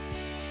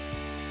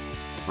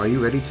Are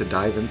you ready to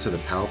dive into the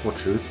powerful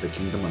truth the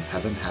kingdom of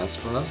heaven has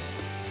for us?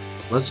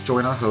 Let's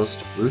join our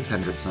host, Ruth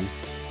Hendrickson,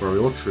 for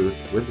Real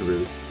Truth with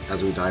Ruth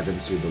as we dive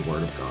into the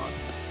Word of God.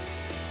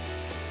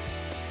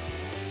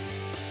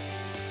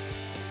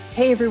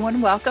 Hey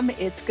everyone, welcome.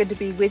 It's good to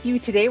be with you.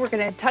 Today we're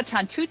going to touch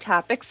on two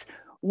topics.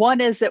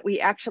 One is that we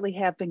actually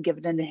have been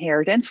given an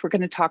inheritance. We're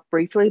going to talk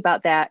briefly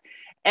about that.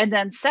 And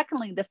then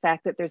secondly, the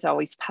fact that there's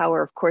always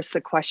power. Of course,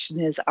 the question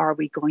is, are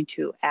we going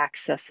to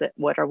access it?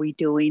 What are we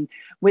doing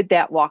with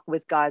that walk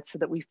with God so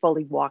that we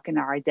fully walk in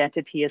our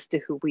identity as to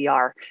who we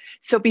are?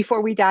 So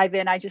before we dive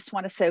in, I just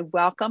want to say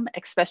welcome,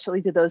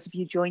 especially to those of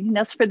you joining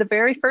us for the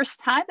very first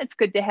time. It's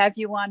good to have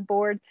you on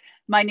board.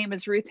 My name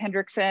is Ruth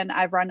Hendrickson.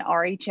 I run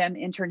RHM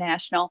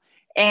International.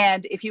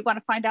 And if you want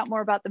to find out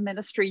more about the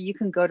ministry, you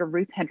can go to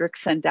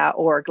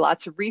ruthhendrickson.org.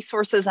 Lots of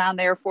resources on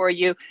there for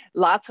you,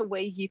 lots of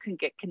ways you can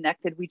get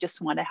connected. We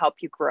just want to help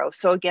you grow.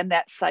 So again,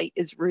 that site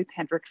is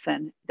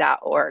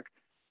ruthhendrickson.org.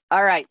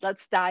 All right,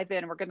 let's dive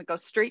in. We're going to go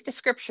straight to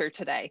scripture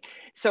today.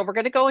 So we're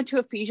going to go into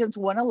Ephesians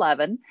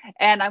 1:11,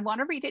 and I want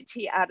to read it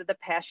to you out of the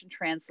Passion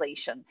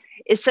Translation.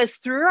 It says,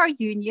 through our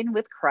union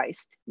with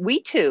Christ,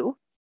 we too,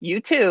 you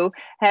too,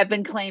 have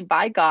been claimed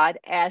by God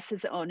as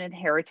his own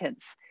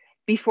inheritance.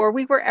 Before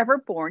we were ever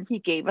born, he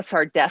gave us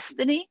our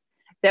destiny,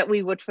 that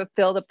we would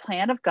fulfill the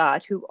plan of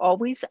God, who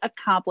always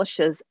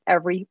accomplishes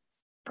every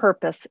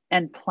purpose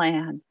and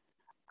plan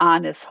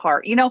on his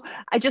heart. You know,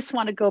 I just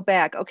want to go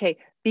back. Okay,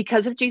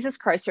 because of Jesus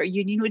Christ, our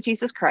union with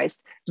Jesus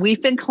Christ,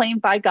 we've been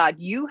claimed by God.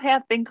 You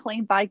have been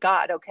claimed by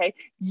God, okay?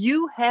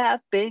 You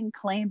have been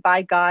claimed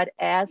by God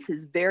as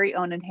his very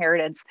own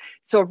inheritance.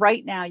 So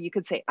right now you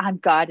could say, I'm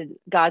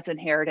God's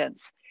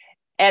inheritance.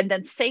 And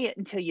then say it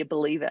until you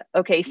believe it.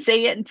 Okay,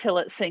 say it until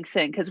it sinks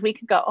in, because we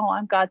can go, oh,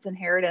 I'm God's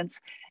inheritance,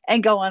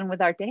 and go on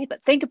with our day.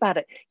 But think about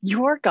it.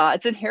 You're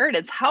God's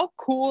inheritance. How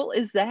cool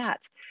is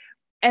that?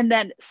 And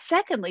then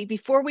secondly,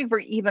 before we were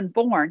even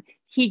born,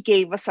 he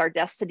gave us our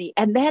destiny.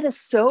 And that is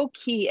so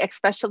key,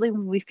 especially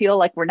when we feel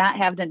like we're not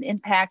having an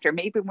impact, or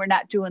maybe we're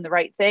not doing the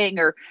right thing,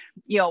 or,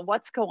 you know,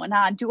 what's going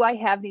on? Do I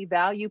have any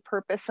value,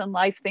 purpose in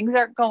life? Things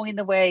aren't going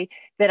the way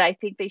that I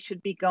think they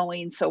should be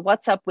going. So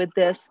what's up with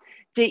this?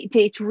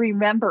 To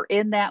remember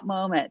in that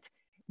moment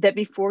that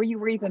before you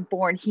were even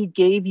born, he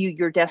gave you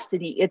your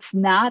destiny. It's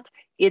not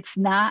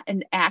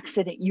an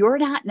accident. You're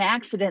not an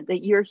accident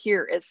that you're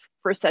here is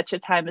for such a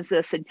time as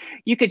this. And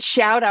you could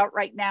shout out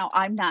right now,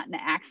 I'm not an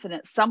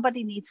accident.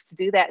 Somebody needs to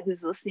do that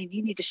who's listening.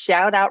 You need to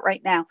shout out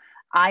right now,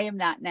 I am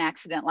not an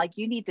accident. Like,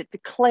 you need to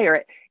declare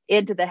it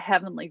into the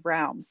heavenly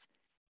realms.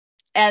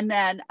 And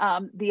then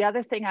the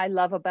other thing I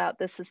love about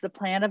this is the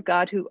plan of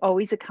God, who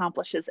always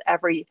accomplishes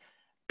every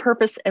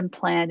purpose and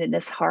plan in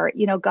his heart.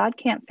 You know, God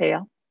can't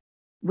fail.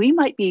 We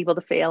might be able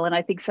to fail, and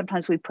I think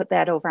sometimes we put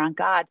that over on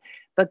God,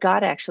 but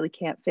God actually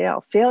can't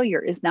fail.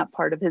 Failure is not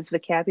part of his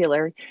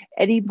vocabulary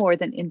any more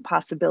than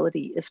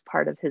impossibility is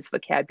part of his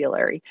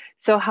vocabulary.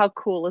 So how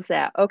cool is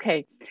that?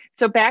 Okay,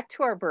 so back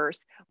to our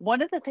verse.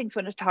 One of the things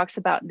when it talks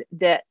about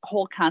that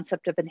whole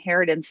concept of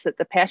inheritance that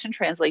the Passion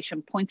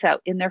Translation points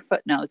out in their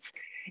footnotes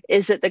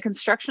is that the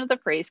construction of the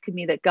phrase can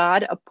mean that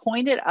God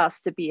appointed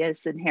us to be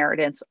his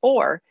inheritance,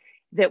 or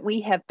that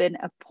we have been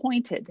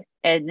appointed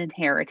an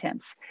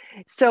inheritance.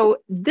 So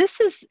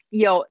this is,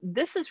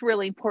 this is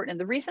really important. And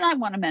the reason I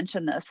want to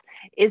mention this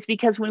is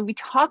because when we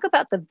talk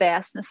about the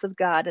vastness of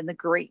God and the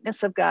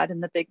greatness of God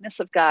and the bigness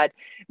of God,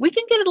 we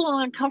can get a little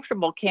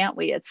uncomfortable, can't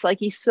we? It's like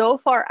he's so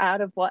far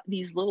out of what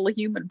these little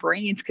human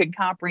brains can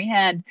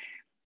comprehend.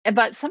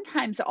 But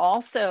sometimes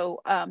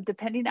also,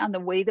 depending on the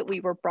way that we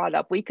were brought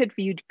up, we could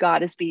view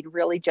God as being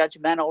really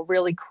judgmental,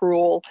 really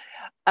cruel,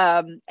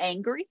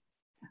 angry.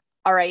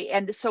 All right.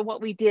 And so what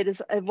we do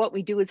is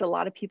a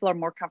lot of people are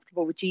more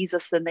comfortable with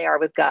Jesus than they are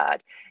with God.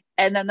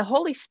 And then the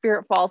Holy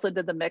Spirit falls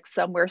into the mix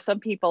somewhere. Some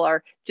people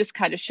are just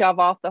kind of shove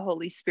off the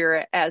Holy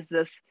Spirit as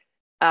this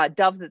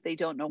dove that they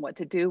don't know what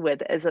to do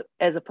with,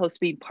 as opposed to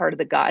being part of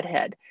the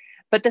Godhead.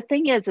 But the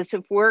thing is if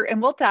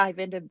and we'll dive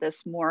into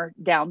this more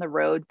down the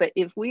road, but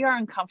if we are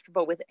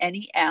uncomfortable with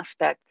any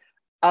aspect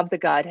of the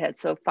Godhead,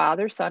 so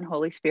Father, Son,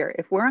 Holy Spirit,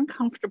 if we're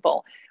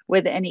uncomfortable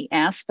with any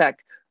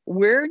aspect,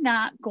 we're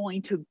not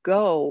going to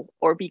go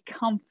or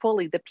become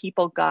fully the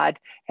people God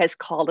has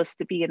called us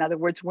to be. In other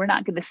words, we're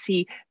not going to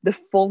see the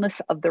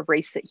fullness of the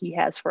race that he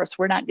has for us.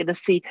 We're not going to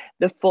see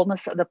the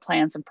fullness of the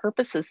plans and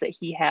purposes that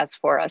he has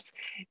for us.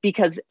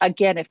 Because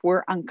again, if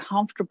we're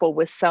uncomfortable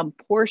with some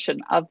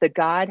portion of the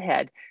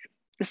Godhead,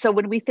 so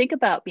when we think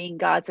about being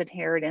God's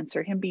inheritance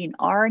or him being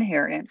our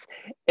inheritance,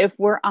 if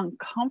we're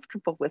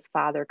uncomfortable with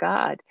Father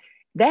God,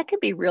 that can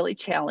be really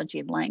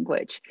challenging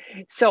language.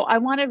 So I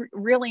want to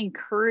really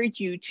encourage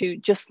you to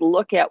just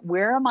look at,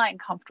 where am I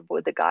uncomfortable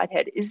with the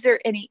Godhead? Is there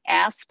any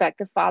aspect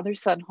of Father,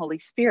 Son, Holy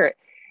Spirit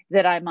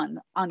that I'm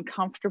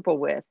uncomfortable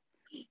with?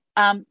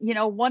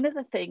 One of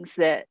the things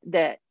that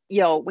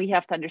we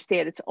have to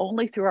understand, it's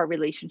only through our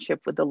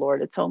relationship with the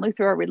Lord, it's only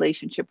through our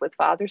relationship with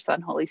Father, Son,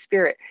 Holy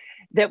Spirit,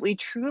 that we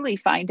truly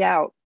find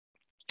out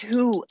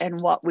who and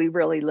what we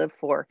really live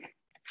for.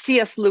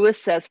 C.S. Lewis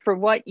says, for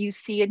what you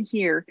see and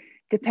hear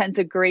depends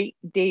a great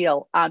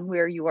deal on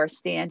where you are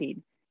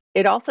standing.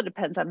 It also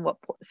depends on what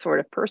sort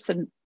of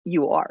person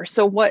you are.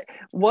 So what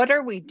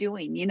are we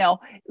doing?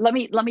 Let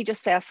me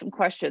just ask some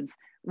questions.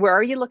 Where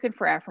are you looking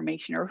for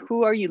affirmation, or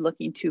who are you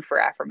looking to for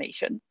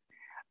affirmation?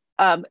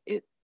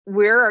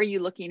 Where are you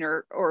looking,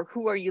 or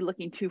who are you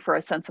looking to for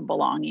a sense of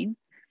belonging?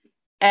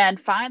 And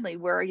finally,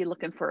 where are you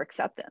looking for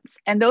acceptance?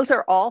 And those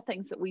are all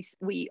things that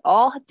we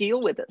all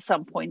deal with at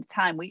some point in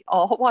time. We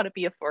all want to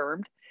be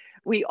affirmed.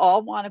 We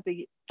all want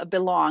to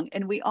belong,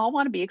 and we all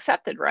want to be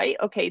accepted, right?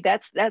 Okay,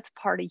 that's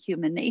part of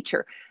human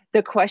nature.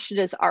 The question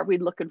is, are we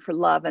looking for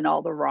love in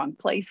all the wrong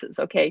places?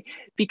 Okay,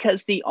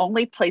 because the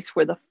only place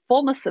where the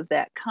fullness of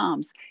that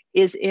comes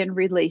is in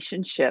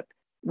relationship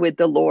with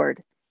the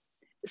Lord.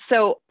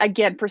 So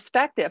again,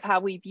 perspective, how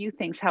we view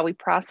things, how we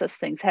process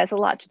things, has a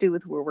lot to do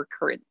with where we're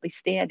currently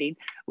standing,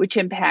 which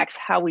impacts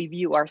how we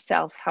view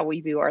ourselves, how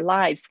we view our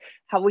lives,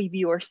 how we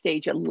view our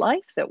stage of life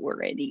that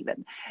we're in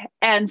even.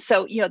 And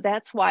so,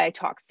 that's why I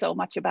talk so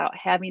much about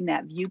having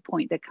that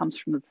viewpoint that comes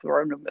from the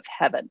throne room of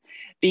heaven,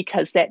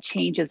 because that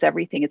changes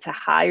everything. It's a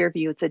higher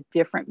view. It's a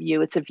different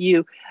view. It's a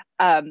view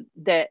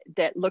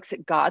that looks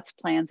at God's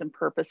plans and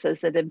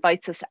purposes. It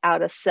invites us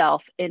out of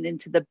self and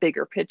into the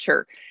bigger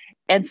picture.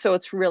 And so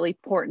it's really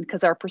important,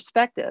 because our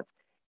perspective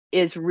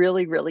is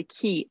really, really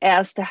key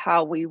as to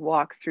how we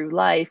walk through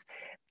life,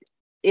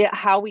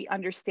 how we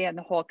understand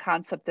the whole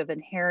concept of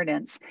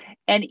inheritance.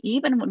 And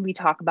even when we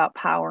talk about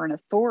power and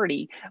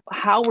authority,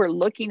 how we're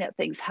looking at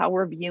things, how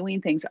we're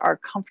viewing things, our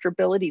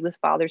comfortability with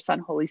Father, Son,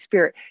 Holy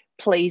Spirit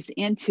plays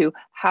into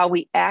how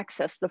we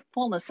access the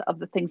fullness of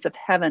the things of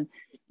heaven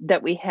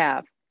that we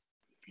have.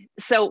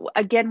 So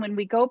again, when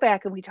we go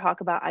back and we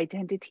talk about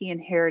identity,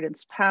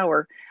 inheritance,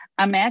 power,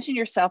 imagine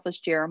yourself as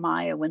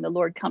Jeremiah when the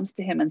Lord comes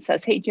to him and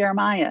says, hey,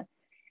 Jeremiah,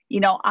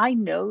 I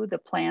know the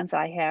plans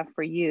I have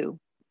for you.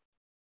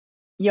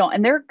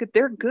 And they're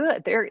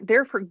good.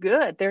 They're for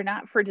good. They're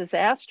not for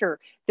disaster.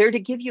 They're to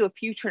give you a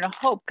future and a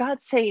hope.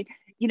 God's saying,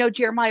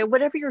 Jeremiah,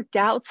 whatever your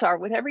doubts are,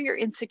 whatever your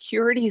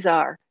insecurities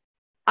are,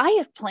 I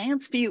have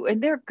plans for you,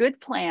 and they're good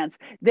plans.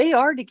 They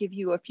are to give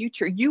you a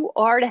future. You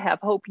are to have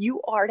hope.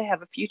 You are to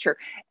have a future.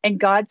 And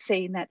God's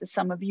saying that to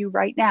some of you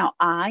right now.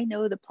 I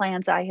know the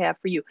plans I have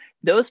for you.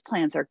 Those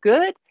plans are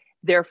good.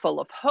 They're full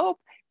of hope.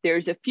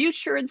 There's a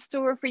future in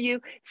store for you.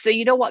 So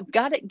you know what?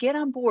 Got to get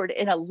on board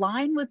and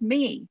align with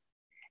me,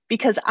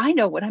 because I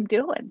know what I'm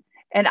doing,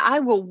 and I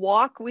will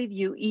walk with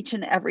you each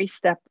and every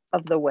step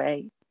of the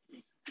way.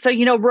 So,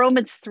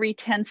 Romans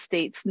 3:10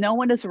 states, no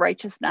one is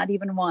righteous, not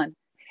even one.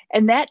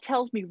 And that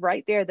tells me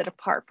right there that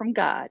apart from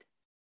God,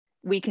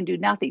 we can do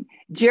nothing.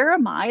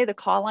 Jeremiah, the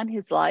call on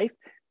his life,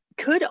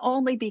 could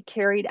only be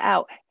carried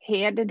out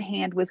hand in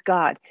hand with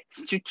God,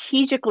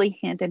 strategically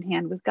hand in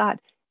hand with God.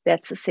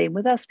 That's the same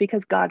with us,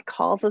 because God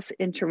calls us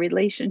into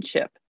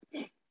relationship.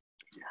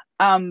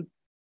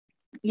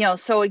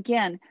 So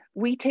again,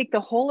 we take the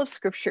whole of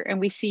Scripture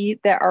and we see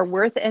that our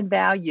worth and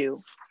value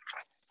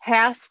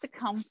has to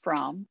come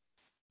from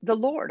the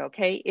Lord.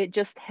 Okay, it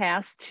just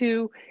has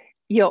to.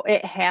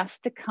 It has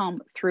to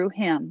come through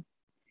him.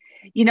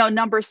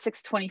 Numbers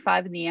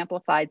 6:25 in the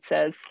Amplified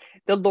says,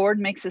 the Lord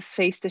makes his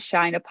face to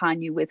shine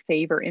upon you with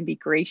favor and be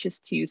gracious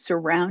to you,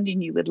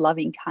 surrounding you with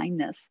loving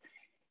kindness.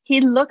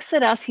 He looks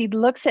at us. He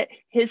looks at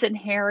his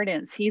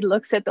inheritance. He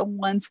looks at the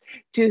ones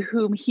to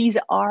whom he's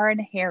our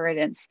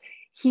inheritance.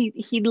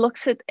 He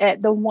looks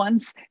at the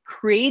ones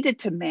created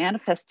to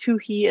manifest who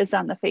he is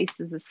on the face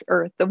of this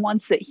earth, the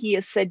ones that he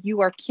has said, you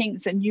are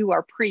kings and you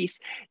are priests,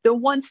 the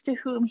ones to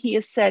whom he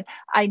has said,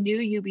 I knew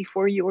you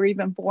before you were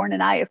even born,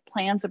 and I have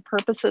plans and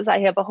purposes. I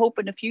have a hope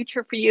and a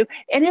future for you.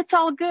 And it's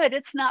all good.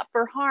 It's not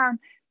for harm.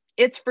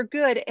 It's for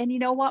good. And you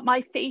know what?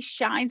 My face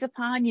shines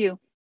upon you.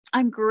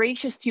 I'm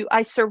gracious to you.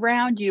 I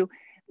surround you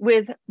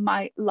with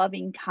my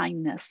loving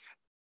kindness.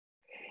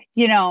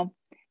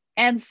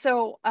 And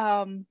so,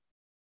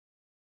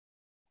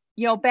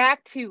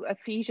 back to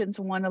Ephesians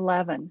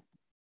 1:11.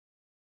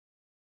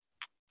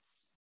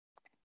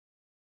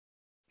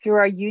 Through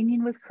our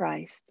union with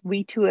Christ,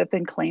 we too have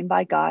been claimed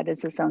by God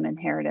as his own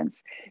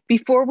inheritance.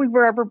 Before we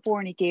were ever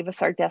born, he gave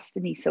us our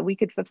destiny so we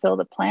could fulfill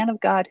the plan of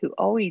God, who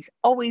always,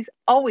 always,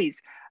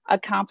 always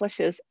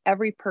accomplishes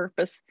every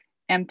purpose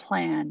and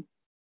plan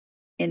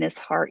in his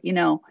heart.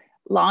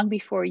 Long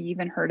before you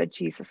even heard of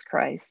Jesus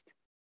Christ,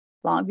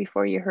 long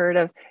before you heard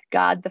of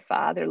God the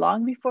Father,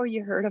 long before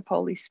you heard of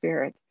Holy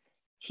Spirit,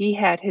 he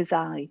had his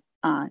eye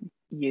on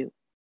you.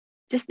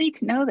 Just need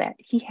to know that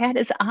he had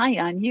his eye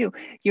on you.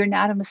 You're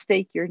not a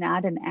mistake. You're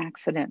not an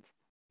accident.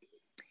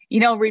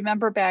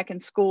 Remember back in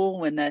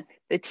school when the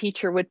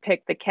teacher would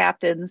pick the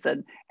captains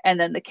and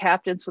then the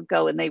captains would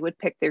go and they would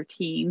pick their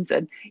teams.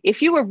 And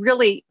if you were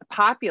really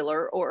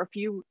popular or if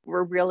you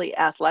were really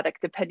athletic,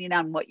 depending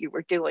on what you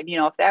were doing,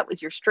 if that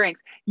was your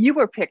strength, you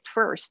were picked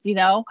first,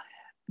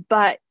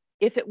 but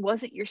if it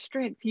wasn't your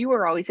strength, you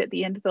were always at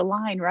the end of the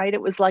line, right?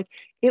 It was like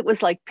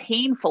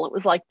painful. It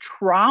was like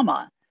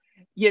trauma.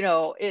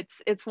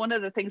 It's one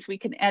of the things we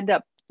can end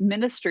up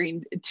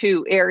ministering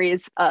to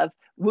areas of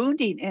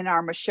wounding in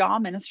our Mashal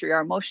ministry,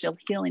 our emotional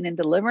healing and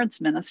deliverance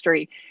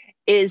ministry,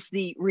 is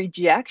the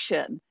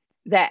rejection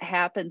that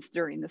happens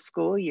during the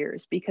school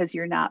years because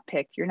you're not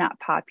picked, you're not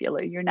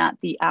popular, you're not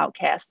the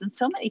outcast. And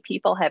so many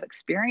people have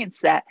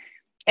experienced that.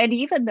 And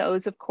even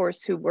those, of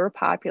course, who were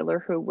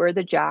popular, who were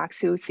the jocks,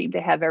 who seemed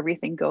to have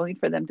everything going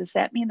for them, does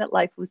that mean that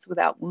life was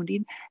without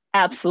wounding?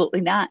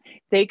 Absolutely not.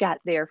 They got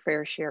their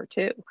fair share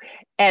too.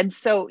 And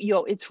so,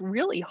 it's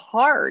really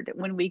hard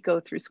when we go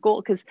through school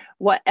because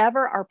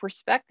whatever our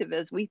perspective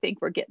is, we think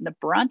we're getting the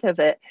brunt of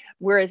it.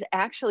 Whereas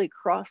actually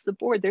across the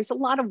board, there's a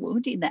lot of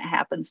wounding that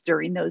happens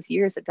during those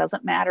years. It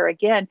doesn't matter,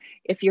 again,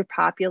 if you're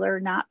popular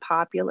or not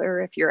popular,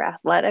 if you're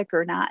athletic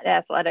or not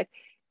athletic,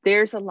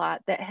 there's a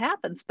lot that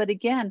happens. But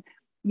again,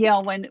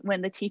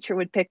 when the teacher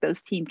would pick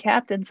those team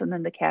captains and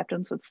then the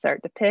captains would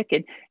start to pick,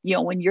 and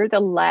when you're the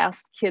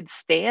last kid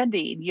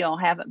standing,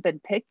 haven't been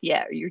picked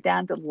yet, or you're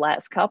down to the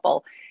last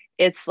couple,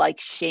 it's like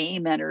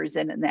shame enters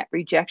in and that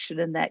rejection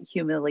and that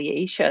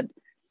humiliation.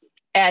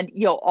 And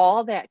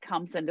all that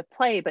comes into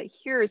play. But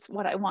here's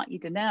what I want you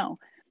to know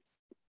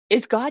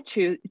is God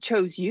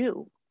chose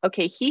you.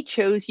 Okay, he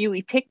chose you,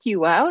 he picked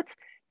you out.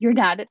 You're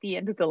not at the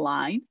end of the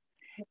line.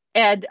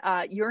 And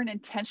you're an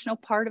intentional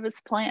part of his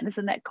plan.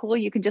 Isn't that cool?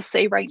 You can just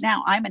say right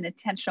now, I'm an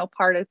intentional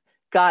part of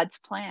God's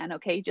plan.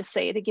 Okay, just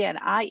say it again.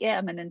 I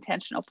am an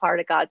intentional part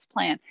of God's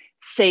plan.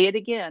 Say it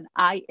again.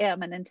 I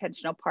am an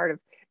intentional part of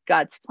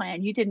God's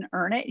plan. You didn't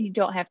earn it and you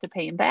don't have to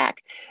pay him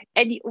back.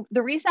 And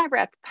the reason I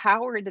wrapped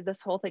power into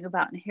this whole thing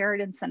about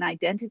inheritance and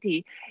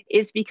identity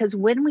is because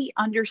when we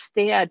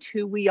understand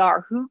who we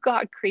are, who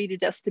God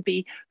created us to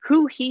be,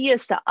 who he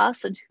is to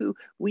us and who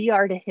we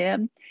are to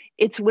him,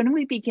 it's when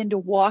we begin to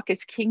walk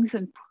as kings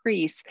and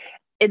priests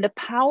in the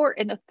power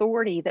and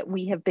authority that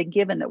we have been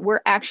given, that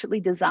we're actually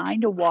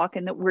designed to walk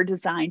and that we're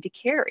designed to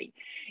carry.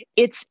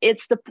 It's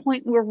the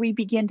point where we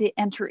begin to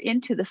enter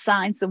into the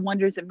signs and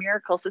wonders and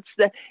miracles. It's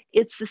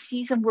the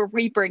season where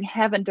we bring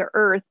heaven to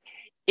earth.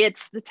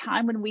 It's the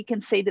time when we can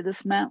say to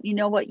this mountain, you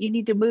know what, you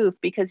need to move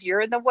because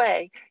you're in the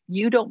way.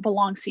 You don't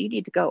belong, so you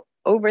need to go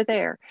over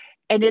there.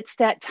 And it's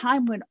that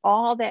time when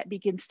all that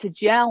begins to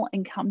gel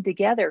and come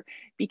together.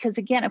 Because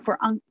again, if we're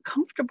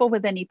uncomfortable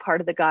with any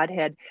part of the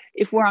Godhead,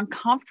 if we're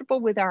uncomfortable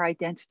with our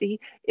identity,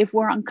 if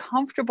we're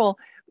uncomfortable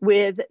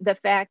with the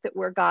fact that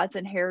we're God's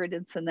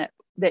inheritance and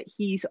that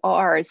he's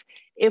ours,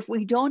 if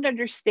we don't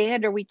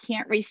understand or we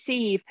can't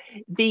receive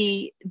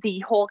the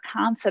whole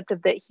concept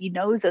of that he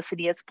knows us and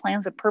he has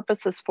plans and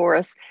purposes for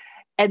us,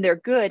 and they're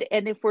good.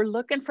 And if we're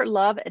looking for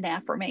love and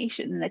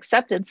affirmation and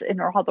acceptance in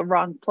all the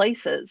wrong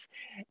places,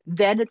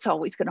 then it's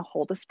always going to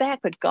hold us back.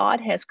 But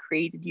God has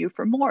created you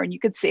for more. And you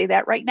could say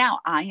that right now.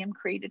 I am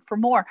created for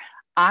more.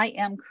 I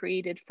am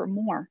created for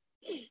more.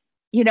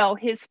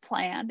 His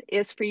plan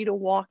is for you to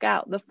walk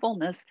out the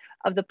fullness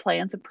of the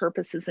plans and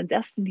purposes and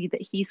destiny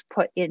that he's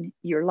put in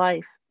your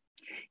life.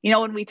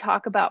 When we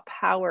talk about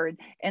power,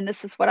 and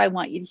this is what I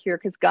want you to hear,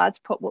 because God's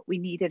put what we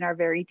need in our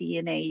very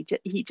DNA.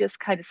 He just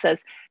kind of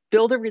says,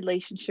 build a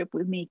relationship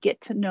with me, get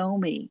to know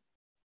me,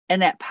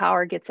 and that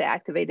power gets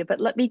activated.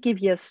 But let me give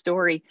you a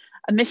story.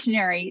 A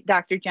missionary,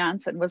 Dr.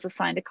 Johnson, was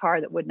assigned a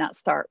car that would not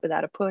start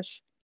without a push.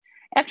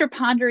 After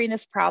pondering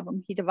this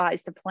problem, he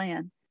devised a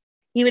plan.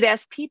 He would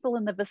ask people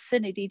in the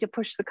vicinity to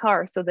push the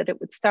car so that it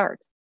would start.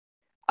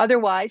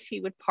 Otherwise,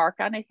 he would park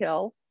on a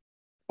hill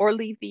or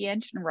leave the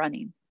engine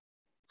running.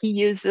 He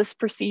used this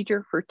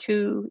procedure for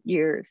 2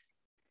 years.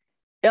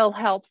 Ill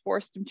health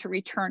forced him to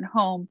return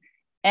home,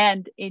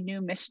 and a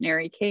new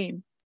missionary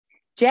came.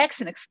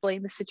 Jackson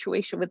explained the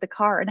situation with the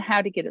car and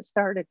how to get it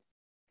started.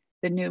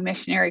 The new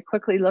missionary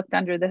quickly looked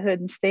under the hood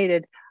and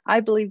stated, I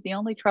believe the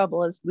only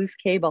trouble is loose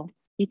cable.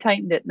 He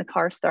tightened it and the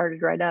car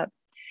started right up.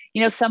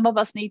 Some of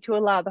us need to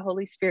allow the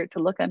Holy Spirit to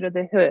look under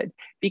the hood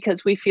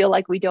because we feel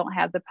like we don't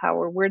have the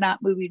power. We're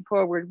not moving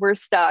forward. We're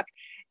stuck.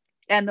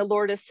 And the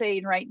Lord is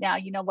saying right now,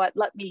 you know what,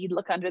 let me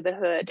look under the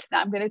hood. And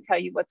I'm going to tell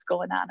you what's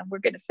going on and we're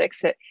going to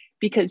fix it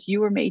because you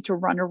were made to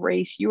run a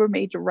race. You were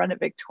made to run it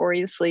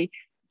victoriously.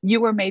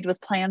 You were made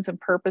with plans and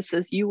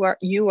purposes. You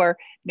are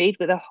made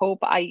with a hope.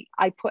 I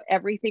put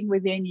everything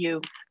within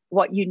you,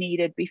 what you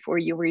needed before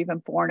you were even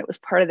born. It was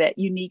part of that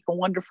unique and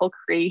wonderful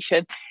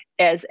creation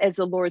as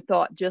the Lord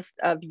thought just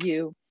of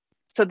you.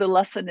 So the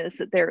lesson is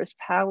that there is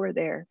power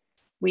there.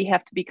 We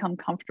have to become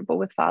comfortable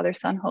with Father,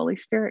 Son, Holy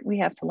Spirit. We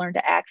have to learn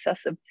to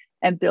access Him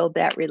and build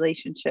that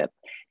relationship.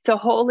 So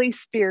Holy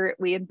Spirit,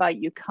 we invite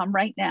you, come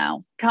right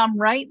now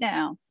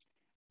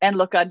and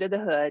look under the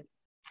hood.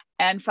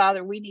 And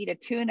Father, we need a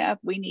tune-up.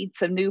 We need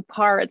some new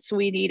parts.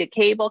 We need a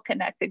cable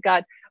connected.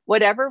 God,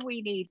 whatever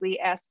we need, we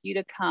ask you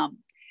to come.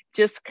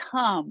 Just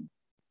come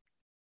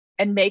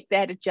and make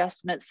that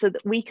adjustment so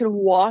that we can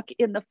walk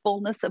in the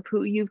fullness of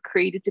who you've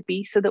created to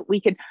be, so that we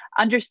can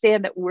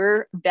understand that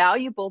we're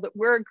valuable, that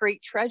we're a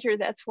great treasure.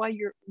 That's why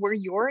we're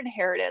your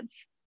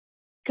inheritance.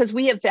 Because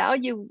we have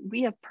value,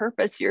 we have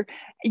purpose.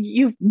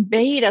 You've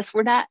made us.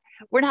 We're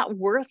not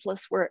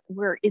worthless.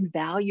 We're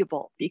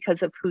invaluable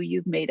because of who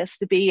you've made us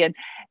to be.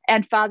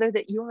 And Father,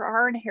 that you're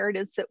our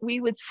inheritance, that we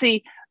would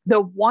see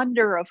the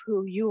wonder of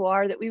who you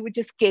are, that we would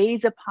just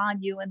gaze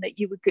upon you, and that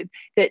you would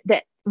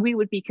that we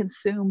would be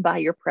consumed by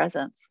your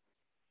presence.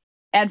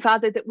 And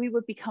Father, that we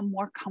would become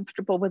more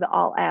comfortable with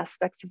all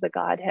aspects of the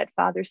Godhead,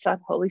 Father, Son,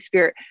 Holy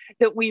Spirit,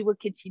 that we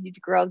would continue to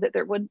grow, that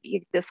there wouldn't be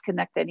a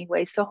disconnect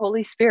anyway. So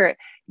Holy Spirit,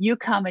 you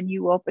come and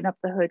you open up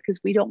the hood, because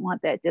we don't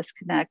want that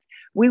disconnect.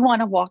 We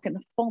want to walk in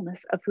the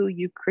fullness of who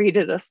you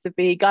created us to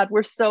be. God,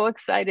 we're so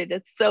excited.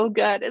 It's so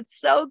good. It's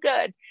so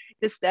good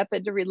to step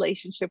into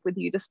relationship with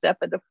you, to step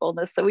into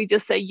fullness. So we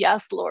just say,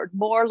 yes, Lord,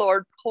 more,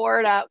 Lord, pour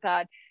it out,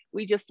 God.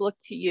 We just look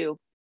to you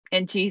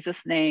in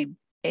Jesus' name.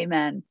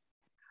 Amen.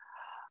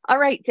 All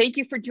right. Thank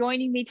you for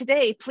joining me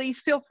today. Please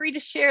feel free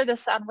to share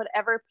this on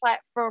whatever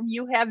platform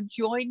you have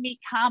joined me.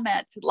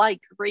 Comment,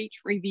 like, rate,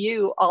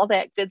 review, all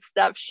that good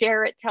stuff.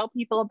 Share it. Tell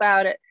people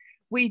about it.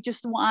 We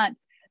just want,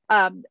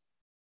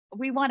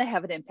 we want to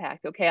have an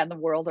impact, okay, on the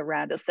world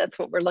around us. That's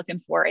what we're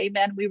looking for.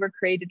 Amen. We were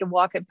created to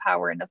walk in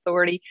power and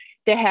authority,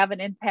 to have an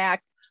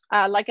impact.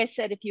 Like I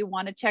said, if you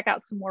want to check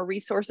out some more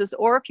resources,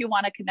 or if you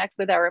want to connect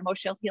with our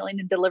emotional healing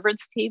and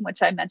deliverance team,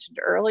 which I mentioned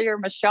earlier,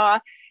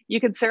 Masha, you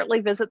can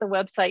certainly visit the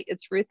website.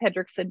 It's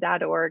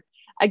ruthhendrickson.org.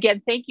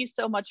 Again, thank you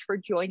so much for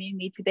joining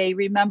me today.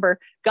 Remember,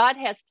 God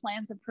has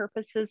plans and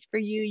purposes for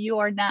you. You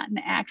are not an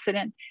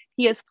accident.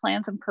 He has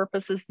plans and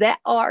purposes that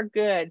are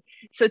good.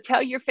 So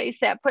tell your face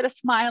that, put a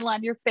smile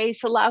on your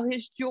face, allow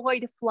his joy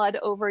to flood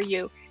over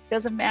you.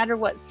 Doesn't matter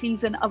what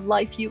season of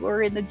life you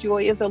are in, the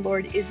joy of the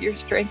Lord is your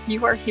strength.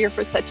 You are here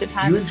for such a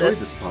time as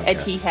this, podcast, and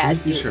he has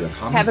please be you. sure to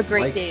comment, have a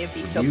great like, day, and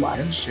be so review,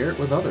 blessed. And share it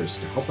with others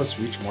to help us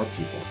reach more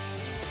people.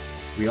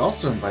 We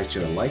also invite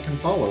you to like and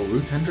follow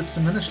Ruth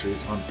Hendrickson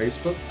Ministries on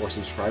Facebook, or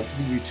subscribe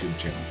to the YouTube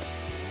channel.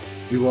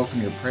 We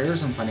welcome your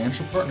prayers and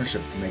financial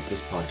partnership to make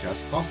this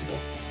podcast possible.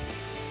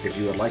 If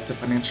you would like to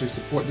financially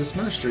support this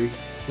ministry,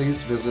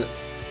 please visit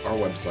our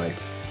website,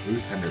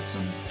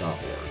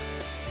 ruthhendrickson.org.